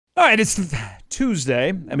All right, it's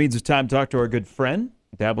Tuesday. That means it's time to talk to our good friend.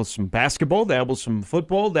 Dabble some basketball, dabble some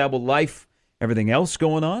football, dabble life, everything else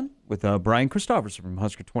going on with Brian Christopherson from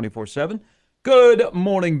Nebraska247. Good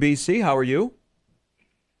morning, BC. How are you?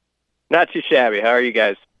 Not too shabby. How are you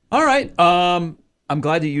guys? All right. I'm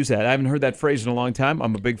glad you use that. I haven't heard that phrase in a long time.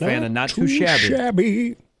 I'm a big fan of not too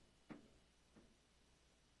shabby.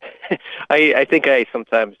 I think I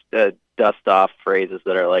sometimes dust off phrases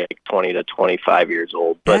that are like 20 to 25 years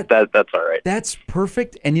old, but that's all right. That's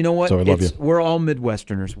perfect. And you know what? So I love you. We're all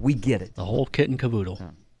Midwesterners. We get it. The whole kit and caboodle.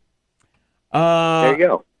 There you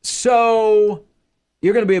go. So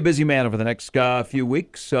you're going to be a busy man over the next few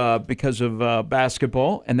weeks because of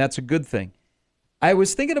basketball, and that's a good thing. I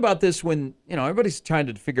was thinking about this when, everybody's trying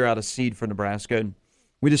to figure out a seed for Nebraska. And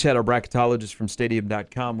we just had our bracketologist from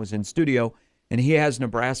Stadium.com was in studio, and he has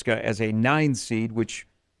Nebraska as a 9 seed, which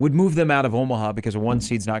would move them out of Omaha because a 1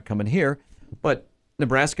 seed's not coming here. But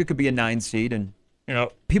Nebraska could be a 9 seed, and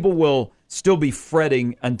people will still be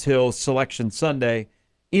fretting until Selection Sunday,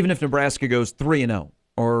 even if Nebraska goes 3-0,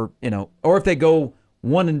 or if they go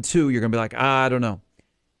 1-2, you're going to be like, I don't know.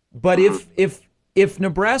 But if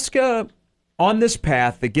Nebraska on this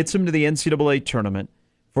path that gets them to the NCAA tournament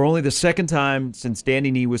for only the second time since Danny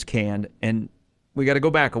Nee was canned, and we got to go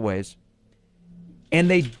back a ways, and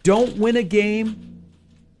they don't win a game,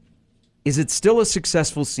 is it still a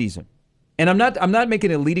successful season? And I'm not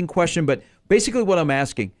making a leading question, but basically what I'm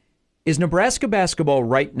asking, is Nebraska basketball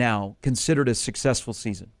right now considered a successful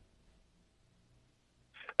season?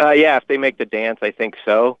 Yeah, if they make the dance, I think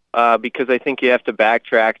so. Because I think you have to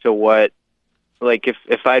backtrack to what, like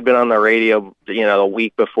if I'd been on the radio, the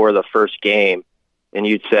week before the first game, and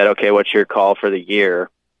you'd said, okay, what's your call for the year?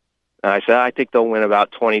 And I said, I think they'll win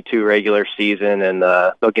about 22 regular season, and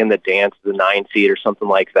they'll get in the dance, the 9 seed or something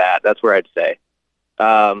like that. That's where I'd say.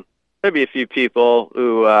 There'd be a few people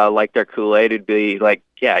who like their Kool-Aid who'd be like,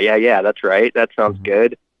 yeah, that's right. That sounds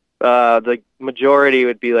good. The majority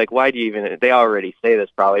would be like, why do you even, they already say this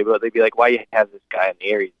probably, but they'd be like, why do you have this guy in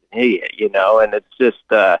the air? He's an idiot, And it's just,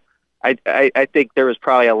 I think there was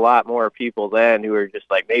probably a lot more people then who were just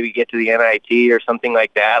like, maybe get to the NIT or something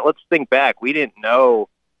like that. Let's think back. We didn't know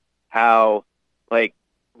how,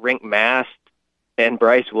 Rink Mast and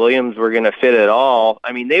Bryce Williams were going to fit at all.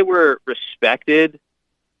 I mean, they were respected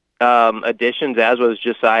additions, as was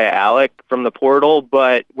Josiah Alec from the portal.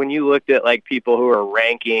 But when you looked at people who are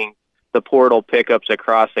ranking the portal pickups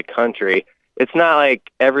across the country, it's not like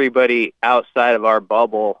everybody outside of our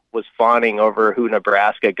bubble was fawning over who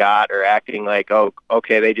Nebraska got or acting like, oh,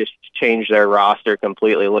 okay, they just changed their roster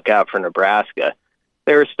completely. Look out for Nebraska.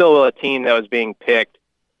 They were still a team that was being picked,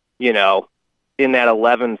 in that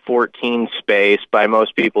 11-14 space by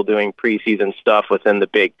most people doing preseason stuff within the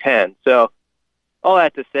Big Ten. So all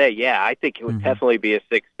that to say, yeah, I think it would definitely be a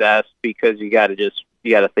success because you got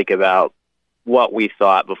to think about what we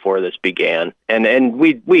thought before this began, and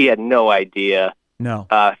we had no idea. No,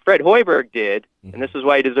 Fred Hoiberg did, and this is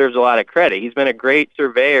why he deserves a lot of credit. He's been a great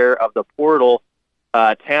surveyor of the portal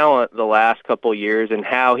talent the last couple years and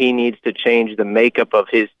how he needs to change the makeup of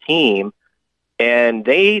his team. And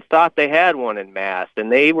they thought they had one in Mast,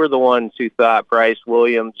 and they were the ones who thought Bryce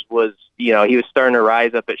Williams was, he was starting to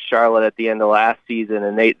rise up at Charlotte at the end of last season,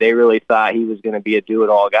 and they really thought he was going to be a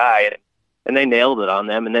do-it-all guy, and they nailed it on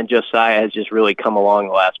them. And then Josiah has just really come along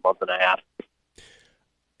the last month and a half.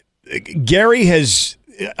 Gary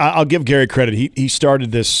I'll give Gary credit. He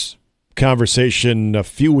started this conversation a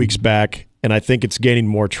few weeks back, and I think it's gaining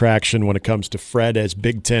more traction when it comes to Fred as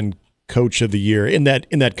Big Ten Coach of the Year in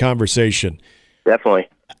that conversation. Definitely.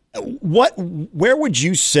 Where would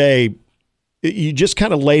you say, you just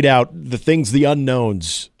kind of laid out the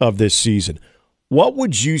unknowns of this season. What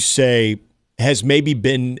would you say has maybe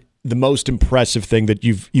been the most impressive thing that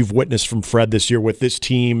you've witnessed from Fred this year with this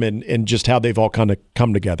team and just how they've all kind of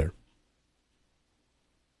come together?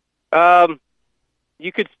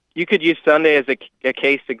 You could use Sunday as a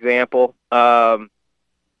case example. When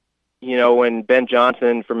Ben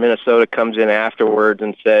Johnson from Minnesota comes in afterwards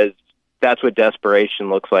and says, that's what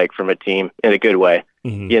desperation looks like from a team in a good way.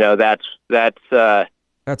 Mm-hmm.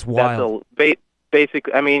 That's wild.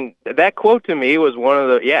 Basically, I mean, that quote to me was one of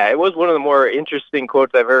the more interesting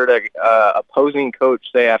quotes I've heard a opposing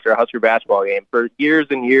coach say after a Husker basketball game. For years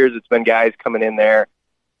and years, it's been guys coming in there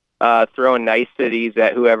throwing niceties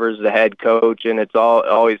at whoever's the head coach, and it's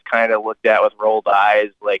always kind of looked at with rolled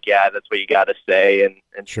eyes, like, yeah, that's what you got to say,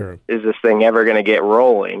 and sure, is this thing ever going to get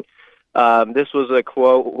rolling? This was a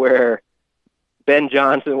quote where Ben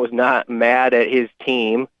Johnson was not mad at his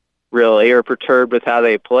team, really, or perturbed with how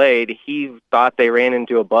they played. He thought they ran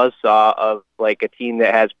into a buzzsaw of, a team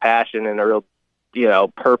that has passion and a real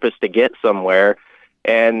purpose to get somewhere.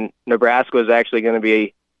 And Nebraska was actually going to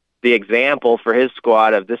be the example for his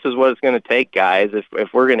squad of this is what it's going to take, guys,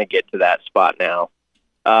 if we're going to get to that spot now.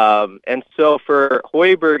 And so for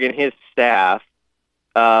Hoiberg and his staff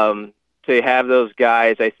to have those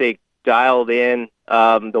guys, I think, dialed in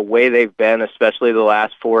the way they've been, especially the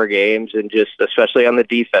last 4 games, and just especially on the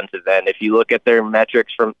defensive end. If you look at their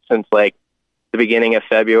metrics since like the beginning of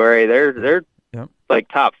February, they're like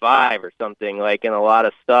top 5 or something, like in a lot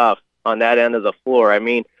of stuff on that end of the floor. I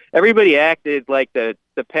mean, everybody acted like the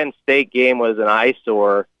Penn State game was an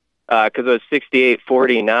eyesore because it was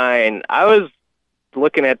 68-49. I was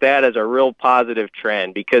looking at that as a real positive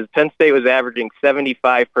trend because Penn State was averaging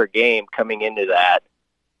 75 per game coming into that.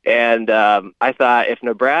 And I thought if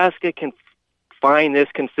Nebraska can find this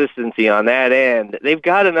consistency on that end, they've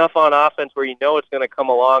got enough on offense where it's going to come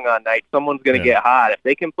along on night. Someone's going to get hot. If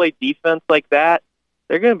they can play defense like that,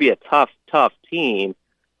 they're going to be a tough team.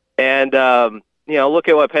 And, look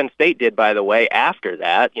at what Penn State did, by the way, after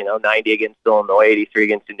that, 90 against Illinois, 83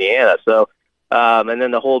 against Indiana. So, and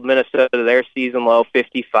then the whole Minnesota, their season low,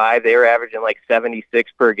 55. They were averaging like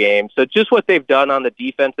 76 per game. So just what they've done on the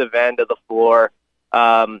defensive end of the floor,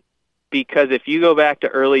 because if you go back to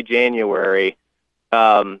early January,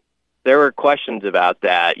 there were questions about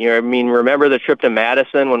that. Remember the trip to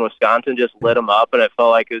Madison when Wisconsin just lit them up and it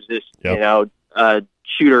felt like it was just,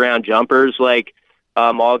 shoot-around jumpers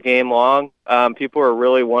all game long. People were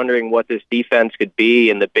really wondering what this defense could be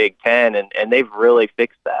in the Big Ten, and they've really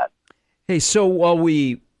fixed that. Hey, so while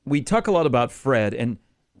we talk a lot about Fred, and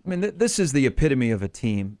I mean, this is the epitome of a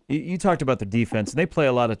team. You talked about the defense, and they play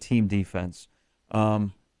a lot of team defense.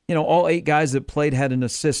 All 8 guys that played had an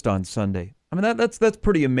assist on Sunday. I mean, that's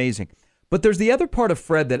pretty amazing. But there's the other part of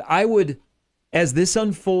Fred that I would, as this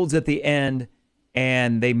unfolds at the end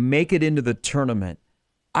and they make it into the tournament,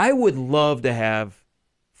 I would love to have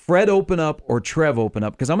Fred open up or Trev open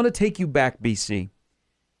up, because I'm going to take you back, BC.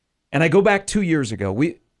 And I go back 2 years ago.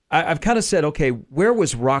 I've kind of said, okay, where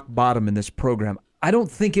was rock bottom in this program? I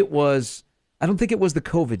don't think it was the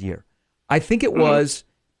COVID year. I think it was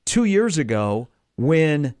 2 years ago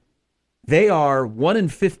when they are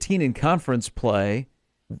 1-15 in conference play.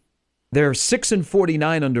 They're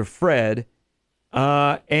 6-49 under Fred,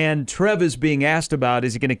 and Trev is being asked about,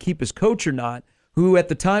 is he going to keep his coach or not, who at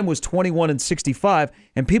the time was 21-65,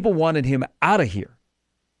 and people wanted him out of here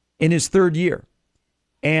in his 3rd year.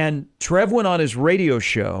 And Trev went on his radio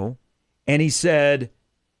show, and he said,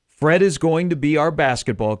 Fred is going to be our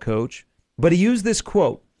basketball coach, but he used this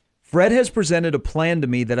quote, Fred has presented a plan to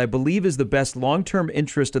me that I believe is the best long-term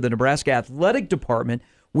interest of the Nebraska Athletic Department,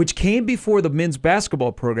 which came before the men's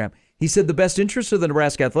basketball program. He said the best interest of the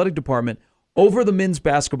Nebraska Athletic Department over the men's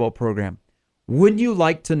basketball program. Wouldn't you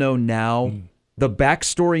like to know now the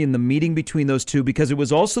backstory in the meeting between those two? Because it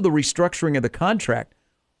was also the restructuring of the contract.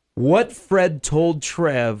 What Fred told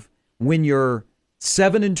Trev when you're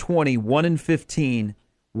 7-20, 1-15,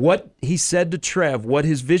 what he said to Trev, what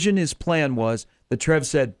his vision, his plan was, that Trev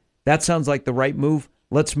said, that sounds like the right move.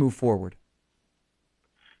 Let's move forward.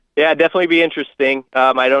 Yeah, definitely be interesting.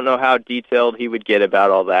 I don't know how detailed he would get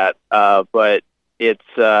about all that, but it's,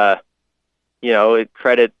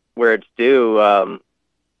 credit where it's due.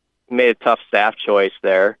 He made a tough staff choice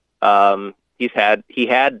there. He had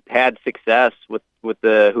success with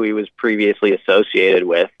who he was previously associated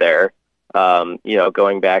with there,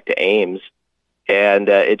 going back to Ames, and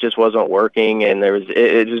it just wasn't working. And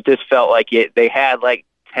it just felt like they had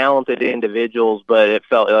talented individuals, but it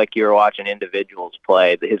felt like you were watching individuals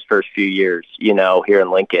play his first few years, here in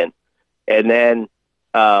Lincoln. And then,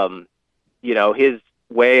 his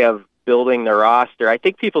way of building the roster, I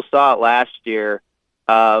think people saw it last year.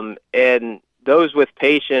 And those with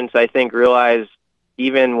patience, I think, realized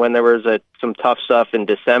even when there was some tough stuff in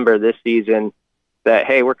December this season that,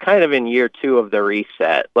 hey, we're kind of in year 2 of the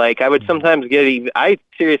reset. I would sometimes I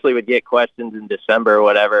seriously would get questions in December or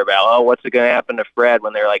whatever about, what's it going to happen to Fred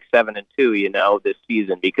when they're 7-2, this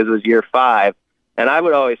season, because it was year 5. And I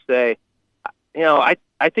would always say, I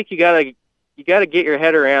think you gotta get your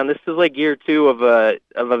head around, this is year 2 of a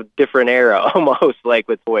different era, almost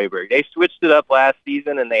with Hoiberg. They switched it up last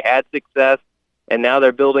season and they had success, and now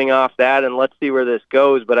they're building off that, and let's see where this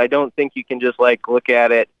goes. But I don't think you can just look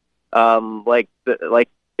at it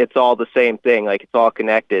it's all the same thing, it's all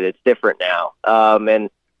connected. It's different now. And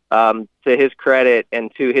to his credit and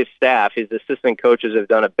to his staff, his assistant coaches have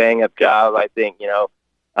done a bang-up job. I think,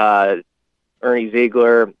 Ernie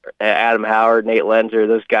Ziegler, Adam Howard, Nate Lenzer,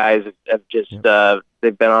 those guys have just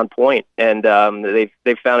they've been on point, and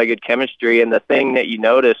they've found a good chemistry. And the thing that you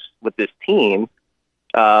notice with this team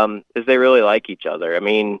is they really like each other. I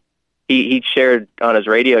mean, he shared on his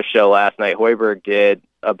radio show last night, Hoiberg did,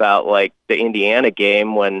 about like the Indiana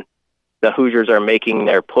game when the Hoosiers are making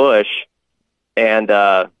their push, and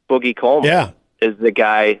Boogie Coleman is the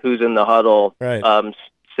guy who's in the huddle, right,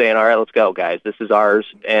 saying, "All right, let's go, guys. This is ours."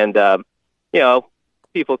 And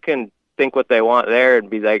people can think what they want there and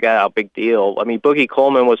be like, "Oh, big deal." I mean, Boogie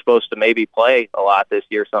Coleman was supposed to maybe play a lot this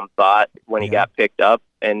year, some thought, when he got picked up,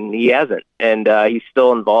 and he hasn't. And he's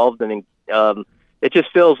still involved, and it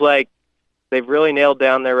just feels like they've really nailed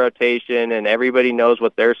down their rotation, and everybody knows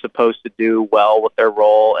what they're supposed to do well with their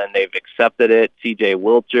role, and they've accepted it. C.J.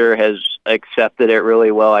 Wilcher has accepted it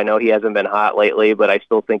really well. I know he hasn't been hot lately, but I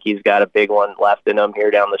still think he's got a big one left in him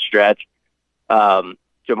here down the stretch.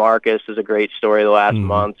 Jamarcus is a great story the last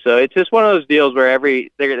month. So it's just one of those deals where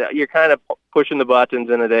you're kind of pushing the buttons,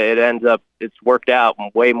 and it ends up it's worked out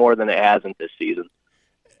way more than it hasn't this season.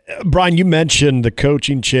 Brian, you mentioned the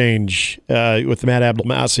coaching change with Matt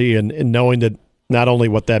Abdelmassih and knowing that not only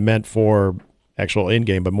what that meant for actual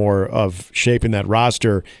in-game, but more of shaping that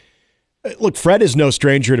roster. Look, Fred is no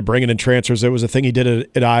stranger to bringing in transfers. It was a thing he did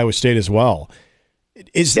at Iowa State as well.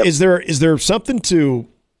 Is there something to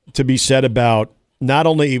be said about not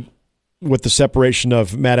only with the separation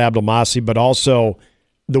of Matt Abdelmassih, but also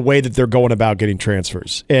the way that they're going about getting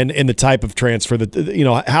transfers and the type of transfer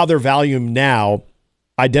that, how they're valuing now,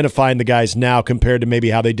 identifying the guys now compared to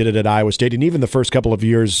maybe how they did it at Iowa State and even the first couple of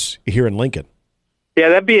years here in Lincoln? Yeah,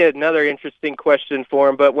 that'd be another interesting question for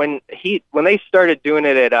him. But when they started doing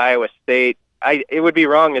it at Iowa State, it would be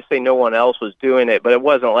wrong to say no one else was doing it, but it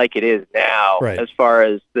wasn't like it is now, right, as far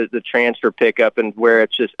as the transfer pickup and where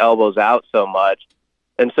it's just elbows out so much.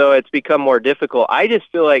 And so it's become more difficult. I just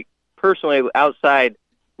feel like, personally, outside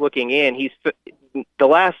looking in, the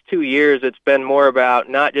last 2 years, it's been more about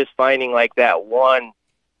not just finding like that one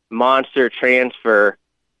monster transfer,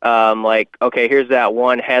 like, okay, here's that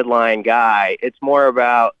one headline guy. It's more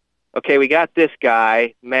about, okay, we got this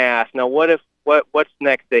guy, Mass. Now what's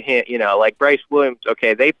next to him? Like Bryce Williams,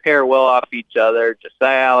 okay, they pair well off each other.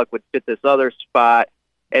 Josiah Alec would fit this other spot.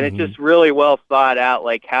 And it's just really well thought out,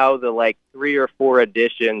 like how the 3 or 4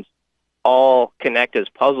 additions all connect as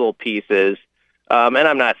puzzle pieces. And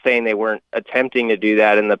I'm not saying they weren't attempting to do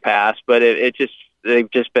that in the past, but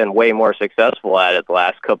they've just been way more successful at it the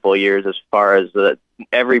last couple of years, as far as them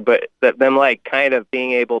kind of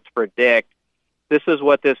being able to predict, this is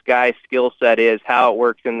what this guy's skill set is, how it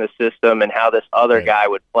works in the system, and how this other guy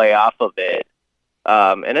would play off of it.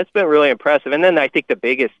 And it's been really impressive. And then I think the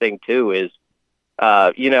biggest thing too is,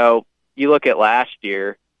 you look at last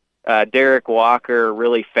year, Derek Walker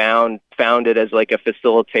really found it as like a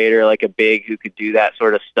facilitator, like a big who could do that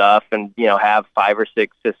sort of stuff and, have 5 or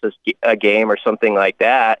 6 assists a game or something like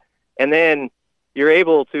that. And then you're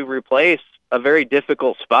able to replace a very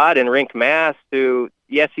difficult spot in Rink Mass, who,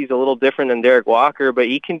 yes, he's a little different than Derek Walker, but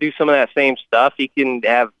he can do some of that same stuff. He can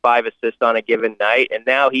have 5 assists on a given night. And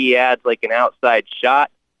now he adds like an outside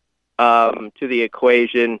shot to the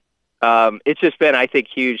equation. It's just been, I think,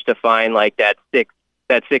 huge to find like that 6'9",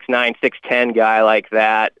 6'10" guy like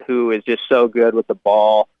that, who is just so good with the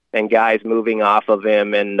ball and guys moving off of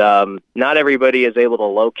him. And not everybody is able to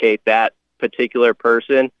locate that particular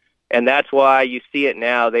person. And that's why you see it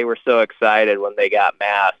now. They were so excited when they got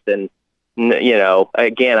masked. And,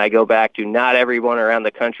 again, I go back to not everyone around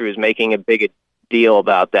the country was making a big deal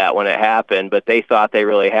about that when it happened, but they thought they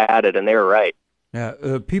really had it, and they were right.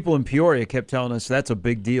 Yeah, people in Peoria kept telling us that's a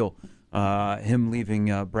big deal, him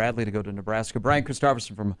leaving Bradley to go to Nebraska. Brian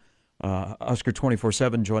Christopherson from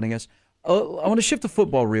Nebraska247 joining us. I want to shift to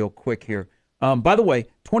football real quick here. By the way,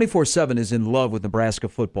 247 is in love with Nebraska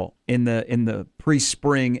football in the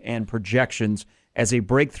pre-spring and projections as a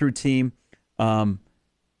breakthrough team.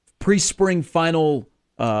 Pre-spring final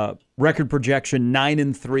record projection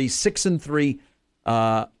 9-3, 6-3,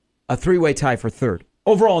 a 3-way tie for third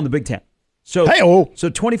overall in the Big Ten. So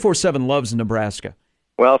 247 loves Nebraska.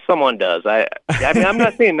 Well, someone does. I mean, I'm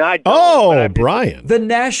not saying I don't. Oh, Brian. The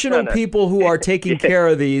national people who are taking care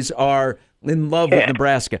of these are in love with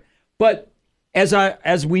Nebraska. But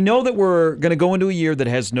as we know that we're going to go into a year that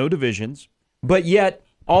has no divisions, but yet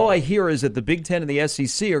all I hear is that the Big Ten and the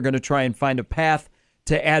SEC are going to try and find a path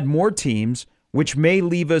to add more teams, which may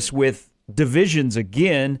leave us with divisions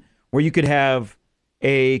again, where you could have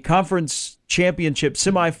a conference championship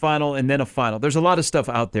semifinal and then a final. There's a lot of stuff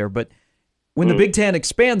out there, but when the Big Ten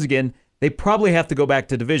expands again, they probably have to go back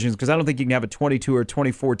to divisions, because I don't think you can have a 22 or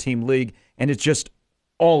 24 team league and it's just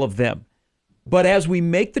all of them. But as we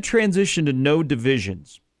make the transition to no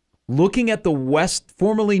divisions, looking at the West,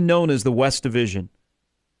 formerly known as the West Division,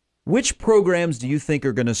 which programs do you think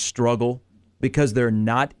are going to struggle because they're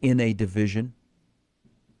not in a division?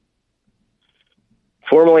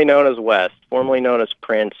 Formerly known as West, formerly known as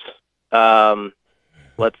Prince.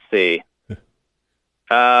 Let's see.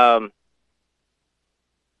 What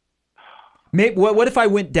if I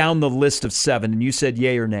went down the list of 7 and you said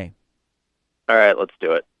yay or nay? All right, let's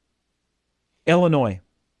do it. Illinois.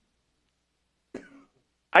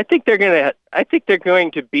 I think they're going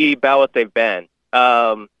to be about what they've been.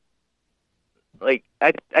 I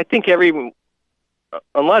think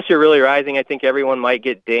unless you're really rising, I think everyone might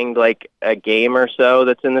get dinged like a game or so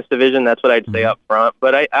that's in this division. That's what I'd say up front.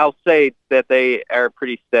 But I'll say that they are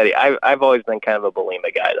pretty steady. I've always been kind of a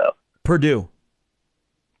Belima guy, though. Purdue.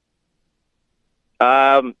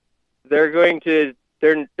 They're going to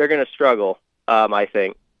struggle. I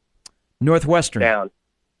think. Northwestern. Down.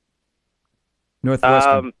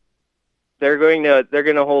 Northwestern. They're going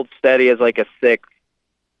to hold steady as like a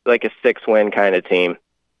 6-win kind of team.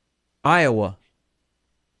 Iowa.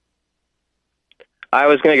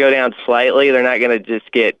 Iowa's going to go down slightly. They're not going to just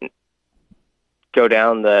go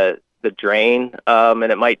down the drain, and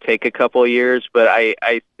it might take a couple of years. But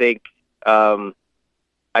I think they're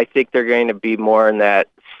going to be more in that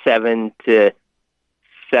 7 to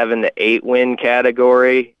 8 win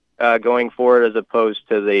category going forward, as opposed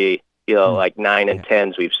to the like 9 and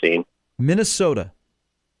 10s we've seen. Minnesota.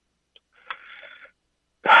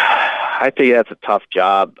 I think that's a tough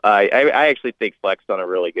job. I actually think Fleck's done a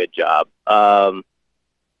really good job.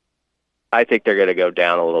 I think they're going to go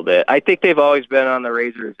down a little bit. I think they've always been on the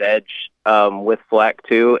razor's edge with Fleck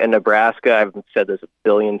too. And Nebraska, I've said this a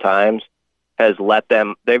billion times, has let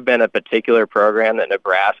them. They've been a particular program that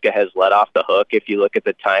Nebraska has let off the hook. If you look at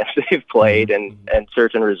the times they've played and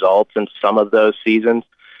certain results in some of those seasons,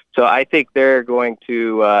 so I think they're going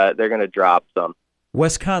to drop some.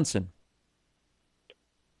 Wisconsin.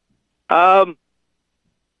 That's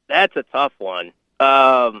a tough one.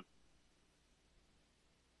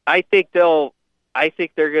 I think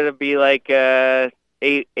they're going to be like 8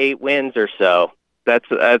 wins or so. That's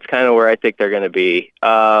kind of where I think they're going to be.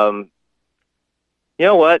 You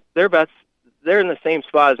know what? They're in the same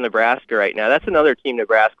spot as Nebraska right now. That's another team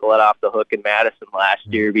Nebraska let off the hook in Madison last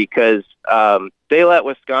year because they let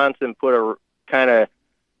Wisconsin put a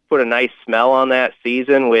nice smell on that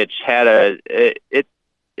season, which had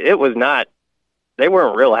it was not. They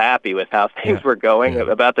weren't real happy with how things were going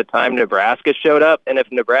about the time Nebraska showed up. And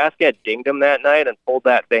if Nebraska had dinged them that night and pulled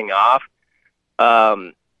that thing off,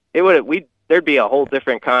 there'd be a whole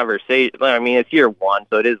different conversation. I mean, it's year one,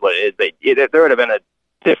 so it is what it is. But there would have been a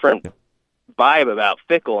different vibe about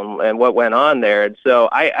Fickle and what went on there. And so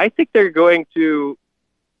I think they're going to.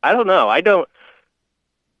 I don't know.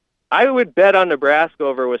 I would bet on Nebraska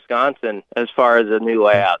over Wisconsin as far as a new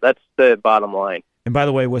layout. That's the bottom line. And by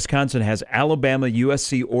the way, Wisconsin has Alabama,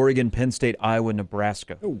 USC, Oregon, Penn State, Iowa,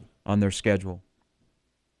 Nebraska on their schedule.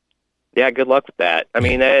 Yeah, good luck with that. I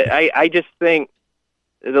mean, I just think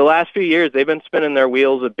the last few years they've been spinning their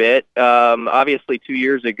wheels a bit. Obviously, 2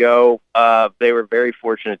 years ago, they were very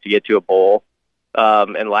fortunate to get to a bowl.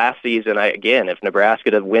 And last season, if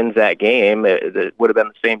Nebraska wins that game, it would have been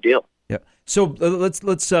the same deal. Yeah. So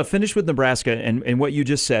let's finish with Nebraska and what you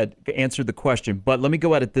just said answered the question. But let me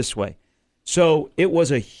go at it this way. So it was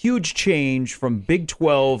a huge change from Big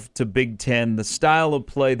 12 to Big 10, the style of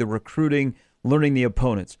play, the recruiting, learning the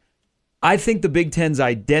opponents. I think the Big Ten's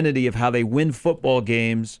identity of how they win football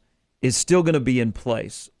games is still going to be in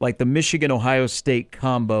place, like the Michigan-Ohio State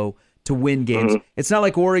combo to win games. Mm-hmm. It's not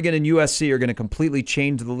like Oregon and USC are going to completely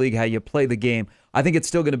change the league how you play the game. I think it's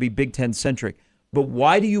still going to be Big Ten-centric. But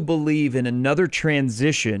why do you believe in another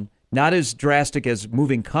transition, not as drastic as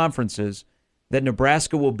moving conferences, that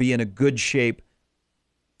Nebraska will be in a good shape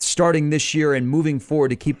starting this year and moving forward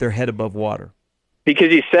to keep their head above water?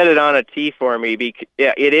 Because you set it on a tee for me.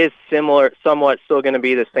 It is similar, somewhat still going to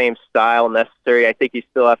be the same style necessary. I think you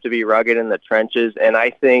still have to be rugged in the trenches. And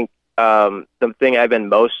I think the thing I've been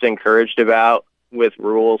most encouraged about with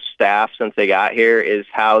Rule's staff since they got here is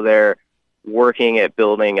how they're working at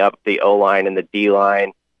building up the O-line and the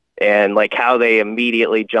D-line and like how they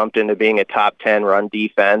immediately jumped into being a top 10 run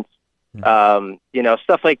defense.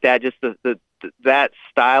 Stuff like that, just that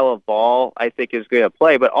style of ball, I think is going to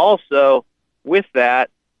play. But also with that,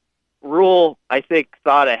 Rule, I think,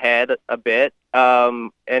 thought ahead a bit.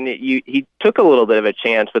 And he took a little bit of a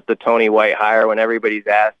chance with the Tony White hire when everybody's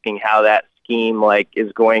asking how that scheme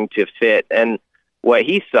is going to fit. And what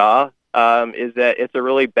he saw is that it's a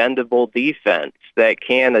really bendable defense that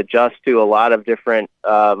can adjust to a lot of different,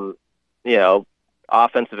 offensive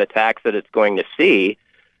attacks that it's going to see.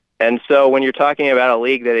 And so when you're talking about a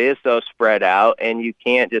league that is so spread out and you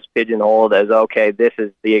can't just pigeonhole it as, okay, this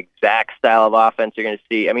is the exact style of offense you're going to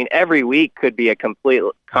see. I mean, every week could be a complete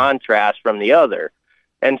contrast from the other.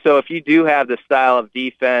 And so if you do have the style of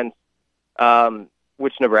defense,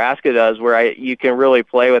 which Nebraska does, where you can really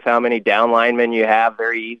play with how many down linemen you have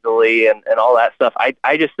very easily and all that stuff,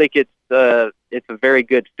 I just think it's a very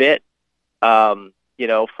good fit,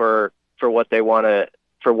 for what they want to,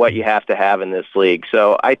 for what you have to have in this league.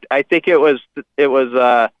 So I think it was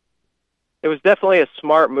definitely a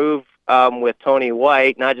smart move with Tony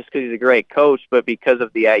White, not just because he's a great coach, but because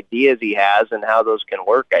of the ideas he has and how those can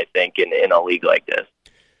work, I think, in a league like this.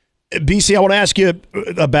 BC, I want to ask you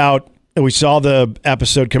about, we saw the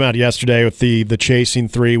episode come out yesterday with the chasing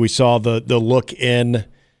three. We saw the look in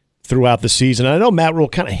throughout the season. I know Matt Rule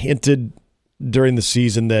kind of hinted during the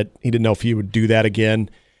season that he didn't know if he would do that again.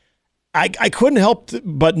 I couldn't help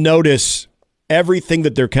but notice everything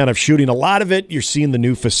that they're kind of shooting. A lot of it, you're seeing the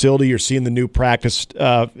new facility, you're seeing the new practice.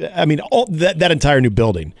 All that entire new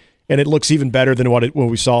building, and it looks even better than what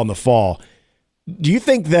we saw in the fall. Do you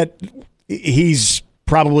think that he's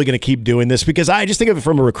probably going to keep doing this? Because I just think of it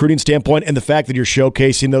from a recruiting standpoint, and the fact that you're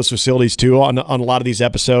showcasing those facilities too on a lot of these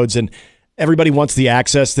episodes, and everybody wants the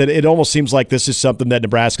access, that it almost seems like this is something that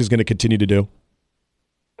Nebraska is going to continue to do.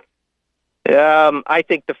 I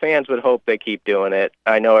think the fans would hope they keep doing it.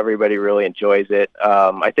 I know everybody really enjoys it.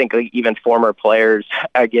 I think even former players,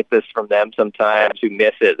 I get this from them sometimes, who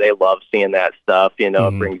miss it. They love seeing that stuff.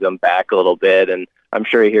 It brings them back a little bit, and I'm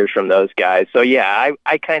sure he hears from those guys. So yeah,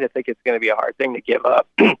 I kind of think it's going to be a hard thing to give up.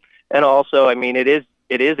 And also, it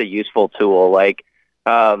is a useful tool. Like,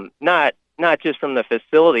 not just from the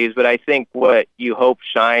facilities, but I think what you hope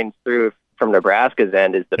shines through from Nebraska's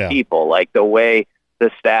end is the people, like the way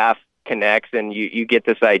the staff connects, and you get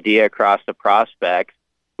this idea across the prospects,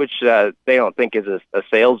 which they don't think is a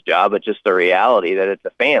sales job, but just the reality that it's a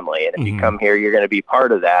family. And if you come here, you're going to be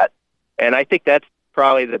part of that. And I think that's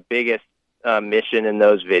probably the biggest mission in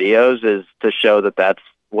those videos, is to show that that's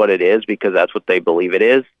what it is, because that's what they believe it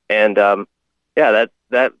is. And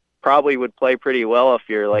that probably would play pretty well if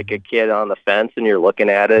you're like a kid on the fence and you're looking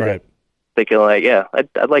at it, and thinking like, yeah,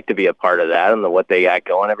 I'd like to be a part of that and what they got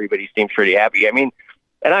going. Everybody seems pretty happy.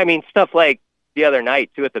 Stuff like the other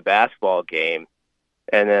night too at the basketball game,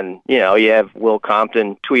 and then you have Will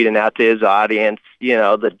Compton tweeting out to his audience,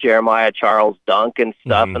 the Jeremiah Charles dunk and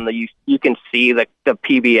stuff, and you can see that the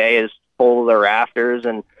PBA is full of the rafters,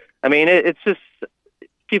 and it's just,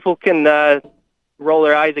 people can roll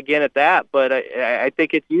their eyes again at that, but I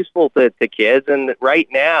think it's useful to kids. And right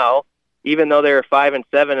now, even though they're 5-7,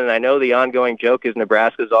 and I know the ongoing joke is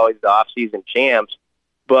Nebraska's always the off-season champs,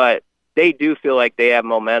 but they do feel like they have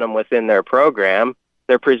momentum within their program.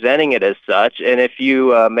 They're presenting it as such. And if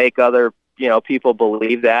you make other people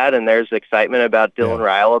believe that, and there's excitement about Dylan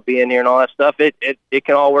Raiola being here and all that stuff, it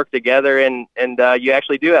can all work together, and you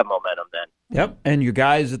actually do have momentum then. Yep, and you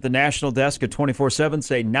guys at the national desk at 24/7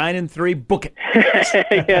 say 9-3, book it.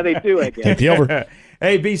 Yeah, they do, I guess. Take the over.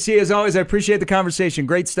 Hey, BC, as always, I appreciate the conversation.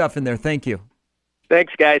 Great stuff in there. Thank you.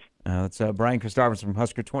 Thanks, guys. That's Brian Christopherson from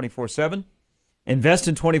Husker 24/7. Invest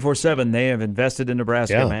in 24/7. They have invested in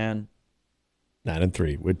Nebraska, man.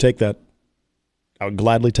 9-3. We'd take that. I would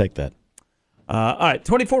gladly take that. All right,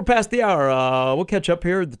 24 past the hour. We'll catch up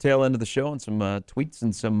here at the tail end of the show on some tweets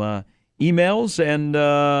and some emails,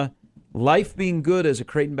 and life being good as a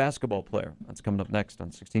Creighton basketball player. That's coming up next on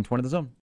 1620 The Zone.